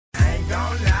You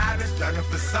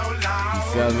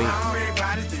feel me?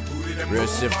 Real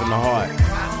shit from the heart.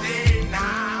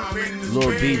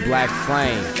 Lil B, Black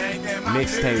Flame,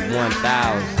 mixtape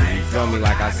 1000. You feel me?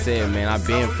 Like I said, man, I've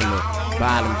been from the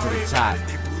bottom to the top.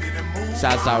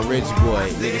 Shouts out Rich Boy,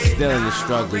 niggas still in the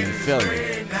struggle. You feel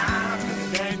me?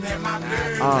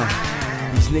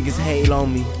 These niggas hate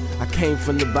on me. I came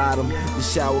from the bottom, the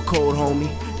shower cold, homie.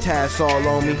 Tats all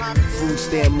on me, food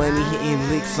stamp money, hitting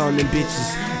licks on them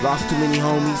bitches. Lost too many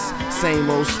homies, same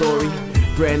old story.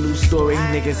 Brand new story,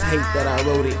 niggas hate that I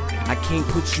wrote it. I can't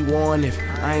put you on if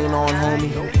I ain't on,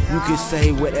 homie. You can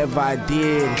say whatever I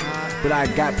did, but I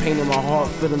got pain in my heart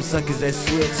for them suckers that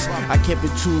switch. I kept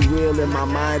it too real in my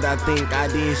mind, I think I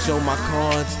didn't show my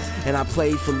cards. And I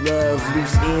played for love,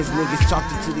 loose ends, niggas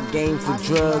chalked it to the game for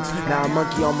drugs. Now a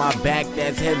monkey on my back,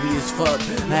 that's heavy as fuck.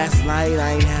 Last night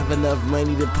I ain't have enough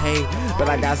money to pay, but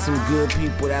I got some good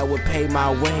people that would pay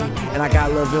my way. And I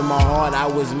got love in my heart, I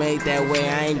was made that way.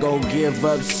 I ain't gon' give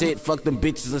up shit, fuck them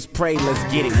bitches, let's pray, let's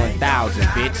get it 1000,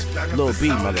 bitch. Lil B,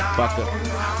 motherfucker.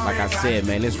 Like I said,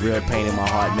 man, it's real pain in my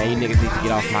heart, man. You niggas need to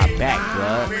get off my back,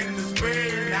 blood.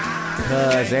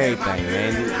 Cause everything,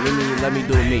 man. Let me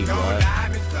do me, blood.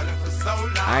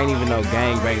 I ain't even no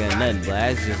gangbanging or nothing, but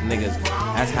that's just niggas.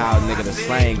 That's how nigga the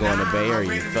slang go in the Bay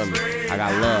Area, you feel me? I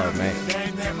got love, man.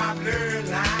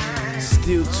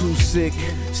 Still too sick,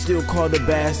 still called the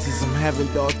bastards. I'm having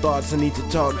dark thoughts, I need to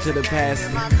talk to the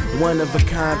pastor. One of a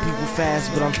kind, people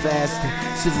fast, but I'm fasting.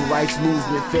 Civil rights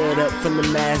movement fed up from the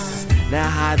masses. Now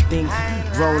how I think,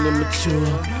 grown and mature.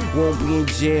 Won't be in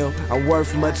jail, I'm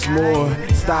worth much more.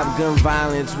 Stop gun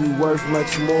violence, we worth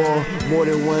much more. More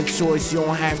than one choice, you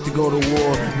don't have to go to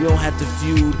war. You don't have to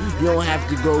feud, you don't have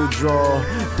to go draw.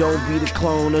 Don't be the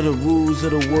clone of the rules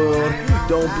of the world.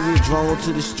 Don't be a drone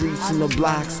to the streets and the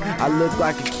blocks. I look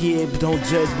like a kid, but don't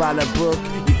judge by the book.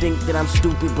 You think that I'm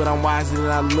stupid, but I'm wiser than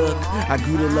I look. I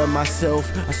grew to love myself,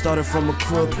 I started from a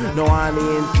crook. No honor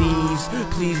in thieves,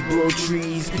 please blow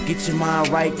trees. Get your mind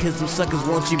right, cause them suckers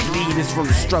want you bleed. It's from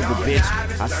the struggle, bitch.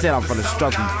 I said I'm from the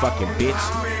struggle, you fucking bitch.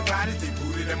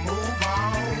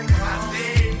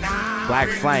 Black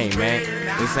Flame, man.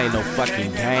 This ain't no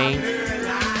fucking game.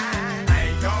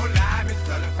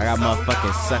 I got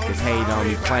motherfucking suckers hating on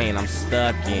me playing, I'm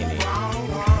stuck in it.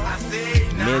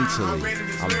 Mentally,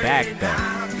 I'm back though.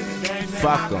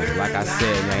 Fuck them, like I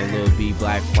said, man, Lil B,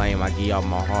 Black Flame, I give y'all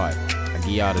my heart. I give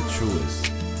y'all the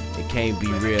truest. It can't be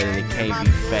real and it can't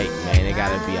be fake, man. It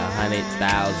gotta be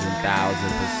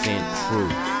 100,000%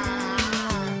 truth.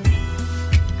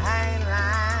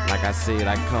 Like I said,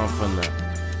 I come from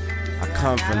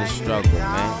the struggle,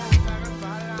 man.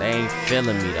 They ain't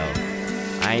feeling me though.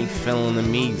 I ain't feeling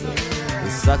them either.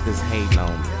 The suckers hating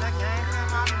on me.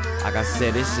 Like I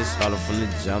said, this shit started from the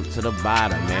jump to the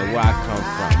bottom, man. Where I come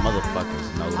from, motherfuckers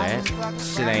know that.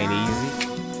 Shit ain't easy.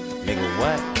 Nigga,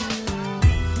 what?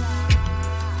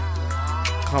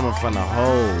 Coming from the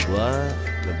hole, blood.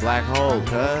 The black hole,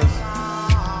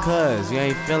 cuz you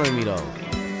ain't feeling me though.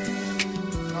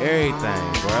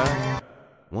 Everything, bruh.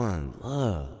 One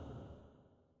love.